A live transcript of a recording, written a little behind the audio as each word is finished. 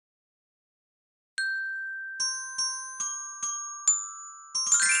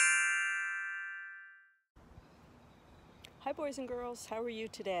Hi boys and girls, how are you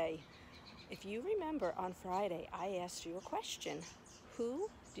today? If you remember on Friday, I asked you a question. Who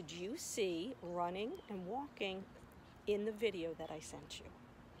did you see running and walking in the video that I sent you?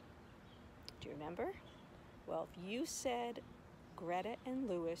 Do you remember? Well, if you said Greta and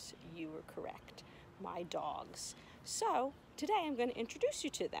Louis, you were correct. My dogs. So today I'm going to introduce you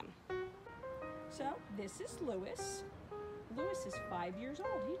to them. So this is Louis. Louis is 5 years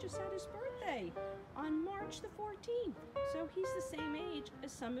old. He just had his birthday on March the 14th. So he's the same age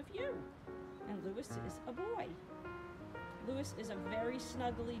as some of you. And Louis is a boy. Louis is a very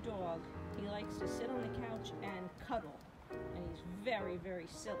snuggly dog. He likes to sit on the couch and cuddle. And he's very, very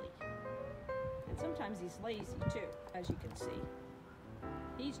silly. And sometimes he's lazy too, as you can see.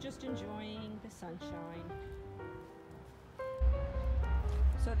 He's just enjoying the sunshine.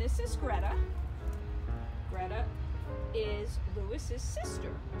 So this is Greta. Greta is Louis's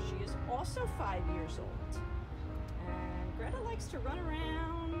sister. She is also 5 years old. And Greta likes to run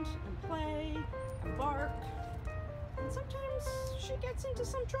around and play and bark. And sometimes she gets into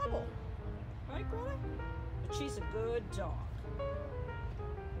some trouble. Right, Greta? But she's a good dog.